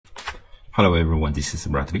Hello everyone, this is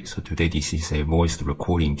Embroidery. So today this is a voice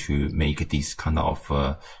recording to make this kind of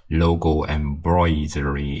logo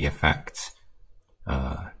embroidery effect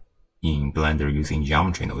in Blender using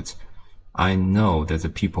geometry nodes. I know that the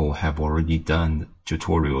people have already done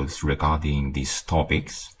tutorials regarding these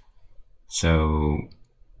topics. So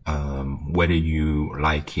whether you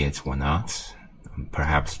like it or not,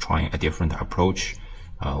 perhaps trying a different approach,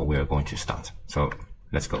 we are going to start. So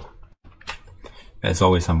let's go. As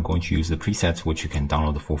always, I'm going to use the presets which you can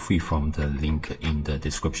download for free from the link in the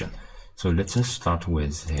description. So let's just start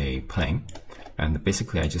with a plane. And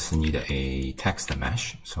basically, I just need a text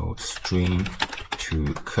mesh. So string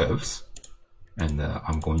to curves. And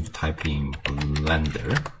I'm going to type in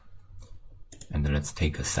Blender. And let's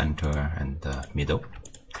take a center and middle.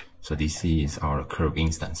 So this is our curve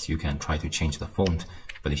instance. You can try to change the font,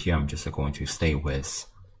 but here I'm just going to stay with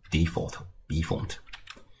default, B font.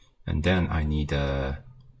 And then I need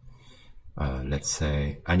let's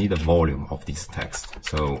say I need a volume of this text.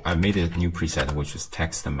 So I made a new preset which is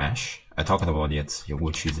text mesh. I talked about it,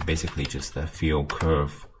 which is basically just a fill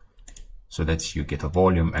curve, so that you get a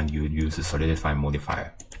volume and you use a solidify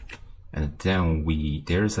modifier. And then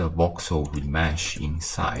there's a voxel remesh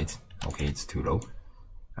inside. Okay, it's too low.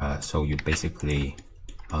 So you basically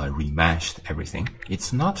remeshed everything.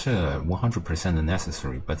 It's not 100%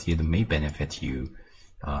 necessary, but it may benefit you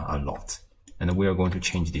a lot. And we are going to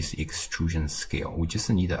change this extrusion scale. We just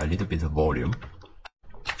need a little bit of volume.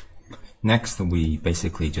 Next, we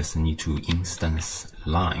basically just need to instance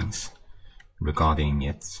lines regarding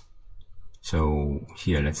it. So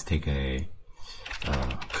here, let's take a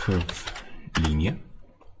curve linear,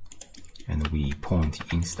 and we point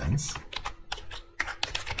instance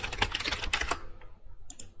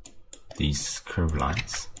these curve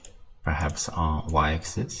lines, perhaps on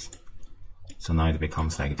y-axis. So now it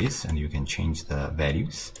becomes like this, and you can change the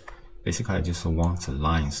values. Basically, I just want the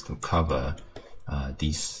lines to cover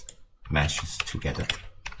these meshes together.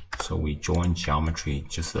 So we join geometry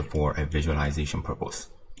just for a visualization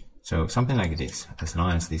purpose. So something like this, as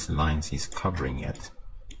long as this lines is covering it,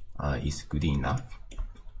 is good enough.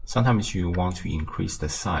 Sometimes you want to increase the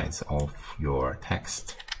size of your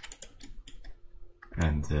text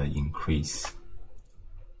and increase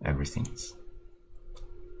everything.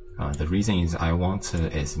 The reason is I want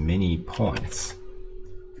as many points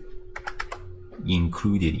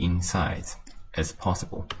included inside as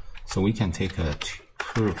possible. So we can take a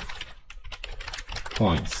curve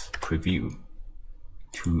points preview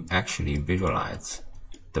to actually visualize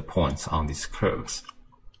the points on these curves.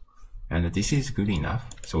 And this is good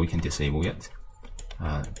enough, so we can disable it.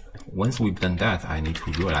 Once we've done that, I need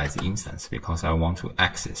to realize the instance because I want to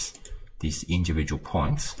access these individual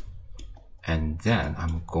points. And then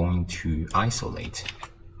I'm going to isolate.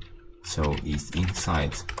 So it's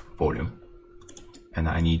inside volume. And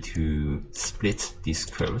I need to split these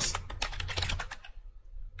curves.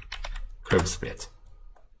 Curve split.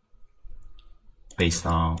 Based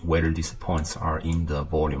on whether these points are in the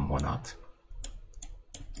volume or not.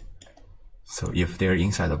 So if they're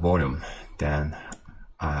inside the volume, then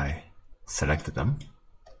I select them.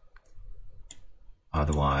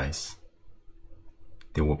 Otherwise,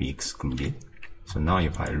 they will be excluded. So now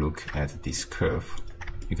if I look at this curve,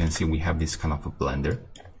 you can see we have this kind of a blender,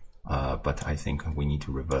 but I think we need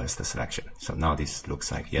to reverse the selection. So now this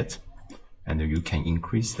looks like it, and you can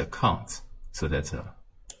increase the count so that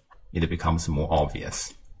it becomes more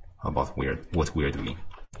obvious about what we're doing.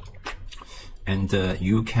 And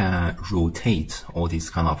you can rotate all these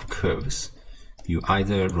kind of curves. You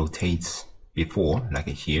either rotate before, like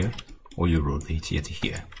here, or you rotate it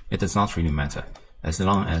here. It does not really matter. As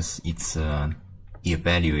long as it's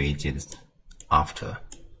evaluated after,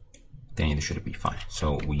 then it should be fine.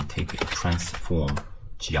 So we take a transform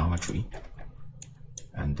geometry,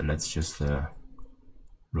 and let's just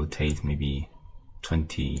rotate maybe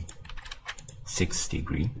 26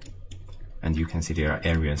 degrees. And you can see there are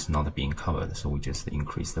areas not being covered, so we just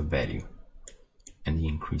increase the value and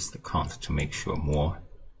increase the count to make sure more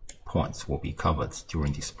points will be covered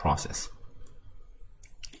during this process.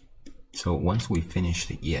 So once we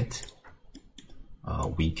finished it,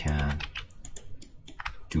 we can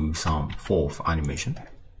do some fourth animation.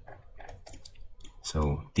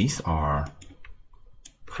 So these are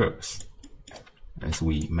curves, as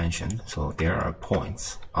we mentioned. So there are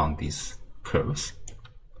points on these curves.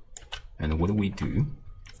 And what we do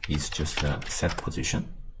is just set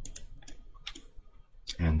position.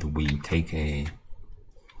 And we take a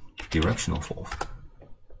directional fourth.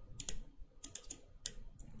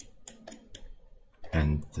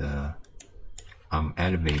 And I'm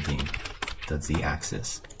elevating the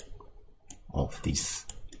z-axis of these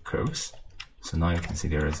curves. So now you can see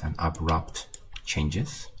there is an abrupt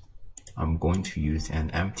changes. I'm going to use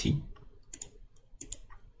an empty.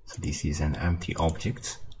 So this is an empty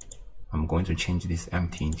object. I'm going to change this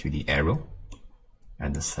empty into the arrow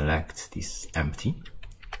and select this empty.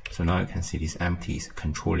 So now you can see this empty is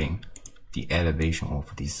controlling the elevation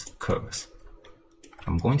of these curves.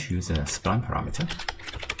 I'm going to use a spline parameter,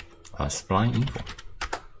 a spline info.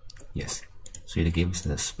 Yes, so it gives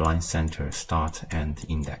the spline center, start, and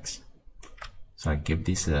index. So I give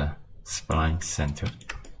this a spline center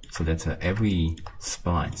so that every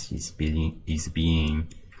spline is being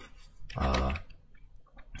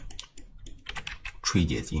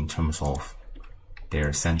treated in terms of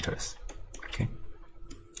their centers. Okay,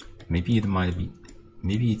 maybe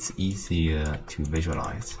it's easier to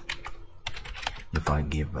visualize if I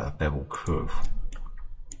give a bevel curve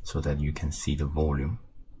so that you can see the volume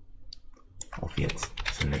of it.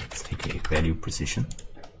 So let's take a value precision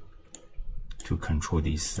to control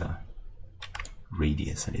this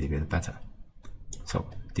radius a little bit better. So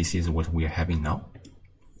this is what we are having now.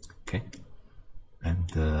 Okay,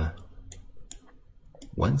 and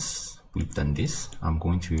once we've done this, I'm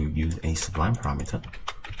going to use a spline parameter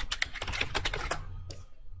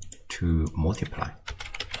to multiply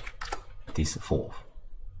this fourth.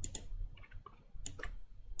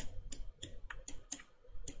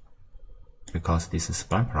 Because this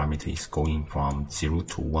spline parameter is going from 0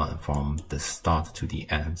 to 1, from the start to the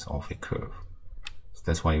end of a curve. So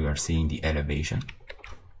that's why we are seeing the elevation,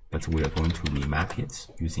 but we are going to remap it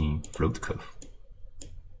using float curve.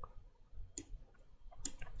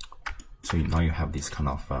 So now you have this kind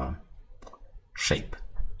of shape.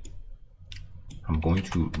 I'm going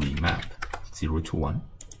to remap 0 to 1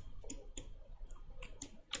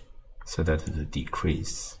 so that to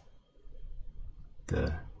decrease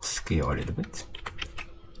the scale a little bit.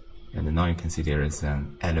 And now you can see there is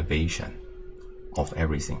an elevation of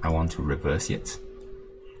everything. I want to reverse it.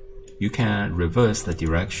 You can reverse the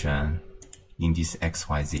direction in this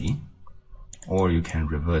XYZ, or you can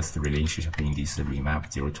reverse the relationship in this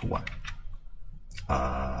remap 0 to 1.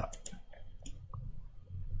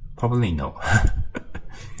 Probably no.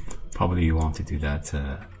 Probably you want to do that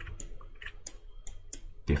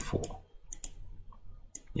before.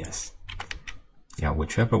 Yes. Yeah,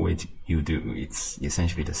 whichever way you do, it's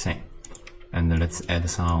essentially the same. And let's add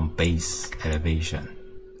some base elevation.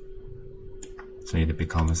 So it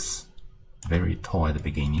becomes very tall at the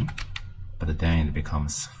beginning, but then it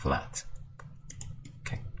becomes flat.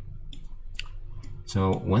 Okay.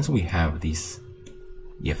 So once we have this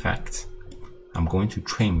effect, I'm going to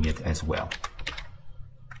trim it as well.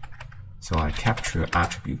 So I capture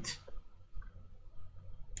attribute.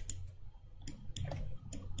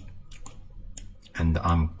 And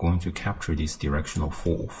I'm going to capture this directional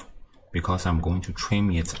fourth because I'm going to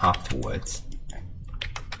trim it afterwards.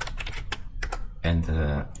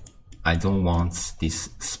 And I don't want this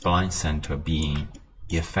spline center being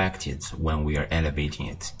affected when we are elevating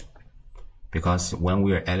it. Because when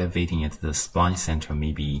we are elevating it, the spline center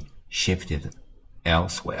may be shifted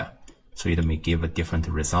elsewhere. So it may give a different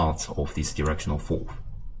result of this directional fourth.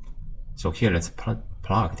 So here let's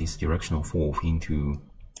plug this directional fourth into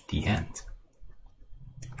the end.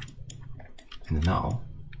 And now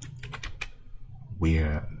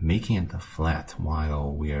we're making it flat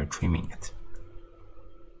while we're trimming it.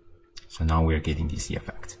 So now we're getting this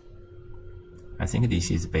effect. I think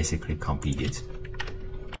this is basically completed.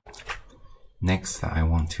 Next, I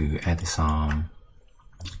want to add some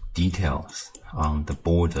details on the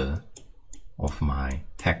border of my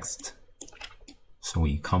text. So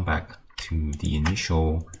we come back to the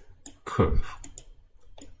initial curve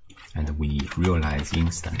and we realize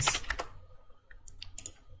instance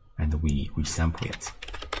and we resample it.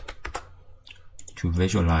 To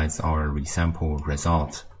visualize our resample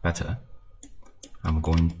result better, I'm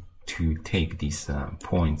going to take these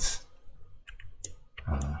points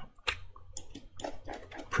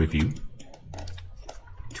preview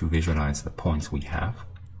to visualize the points we have.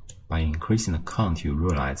 By increasing the count, you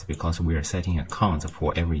realize because we are setting a count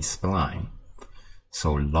for every spline,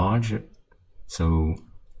 so longer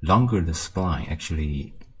the spline,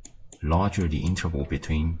 actually larger the interval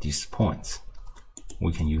between these points.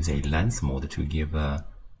 We can use a length mode to give a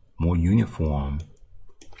more uniform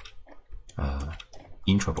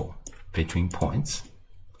interval between points,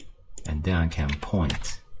 and then I can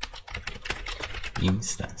point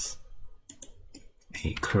instance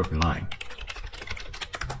a curved line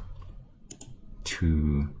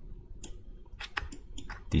to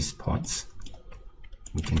these points.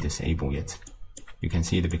 We can disable it. You can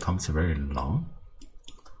see it becomes very long.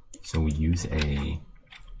 So we use a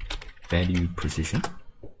value precision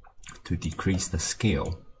to decrease the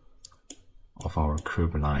scale of our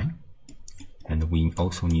curve line, and we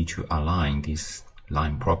also need to align this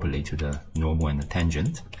line properly to the normal and the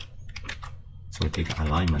tangent. So we take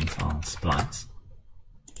alignment on splines.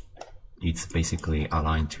 It's basically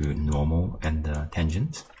aligned to normal and the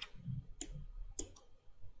tangent.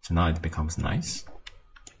 So now it becomes nice.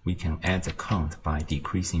 We can add the count by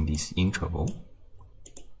decreasing this interval.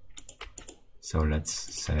 So let's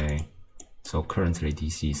say, so currently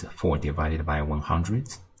this is 4 divided by 100,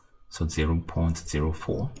 so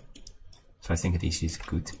 0.04. So I think this is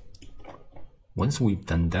good. Once we've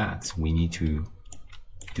done that, we need to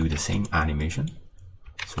do the same animation.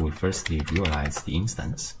 So we firstly realize the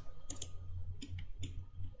instance,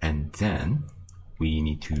 and then we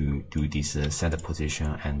need to do this set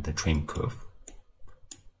position and the trim curve.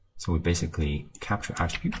 So we basically capture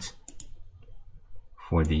attribute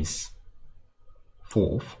for this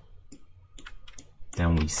fourth,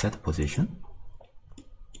 then we set position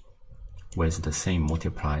with the same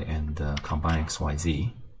multiply and combine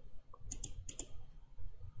XYZ.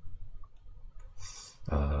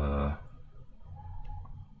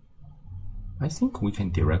 I think we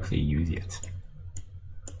can directly use it.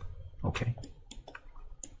 Okay.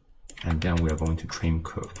 And then we are going to trim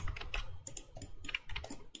curve.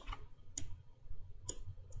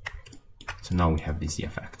 So now we have this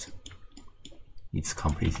effect. It's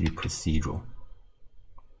completely procedural.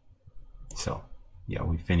 So yeah,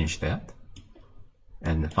 we finished that.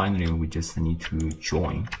 And finally, we just need to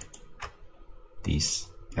join this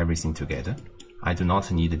everything together. I do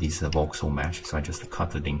not need this voxel mesh, so I just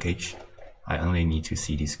cut the linkage. I only need to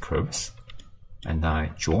see these curves, and I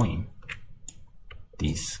join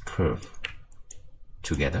this curve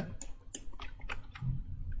together.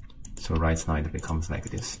 So right now it becomes like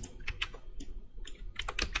this.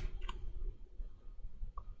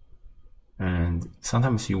 And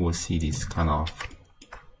sometimes you will see this kind of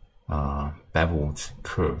beveled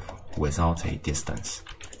curve without a distance.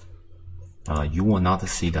 You will not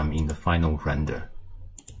see them in the final render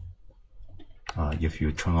if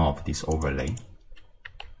you turn off this overlay.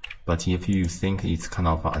 But if you think it's kind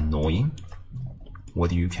of annoying,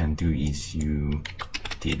 what you can do is you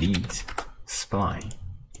delete spline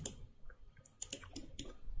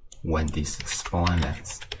when this spline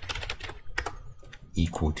length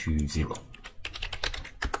equal to 0.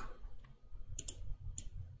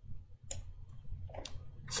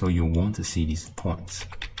 So you won't see these points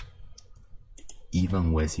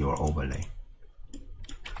even with your overlay.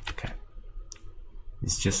 Okay,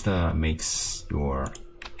 this just makes your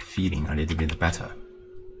feeling a little bit better,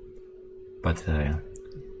 but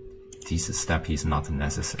this step is not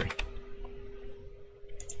necessary.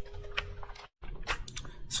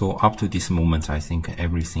 So up to this moment, I think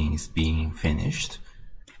everything is being finished.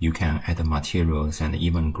 You can add materials and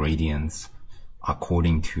even gradients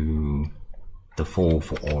according to the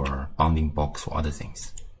fourth or bounding box or other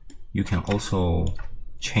things. You can also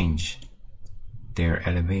change their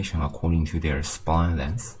elevation according to their spline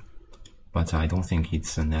length, but I don't think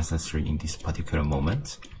it's necessary in this particular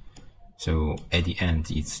moment. So at the end,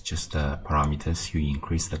 it's just parameters. You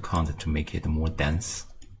increase the count to make it more dense,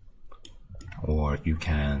 or you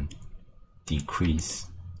can decrease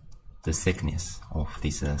the thickness of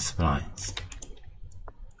these splines.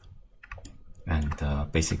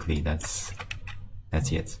 And basically that's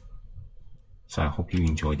it. So I hope you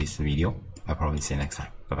enjoyed this video. I'll probably see you next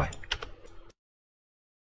time. Bye bye.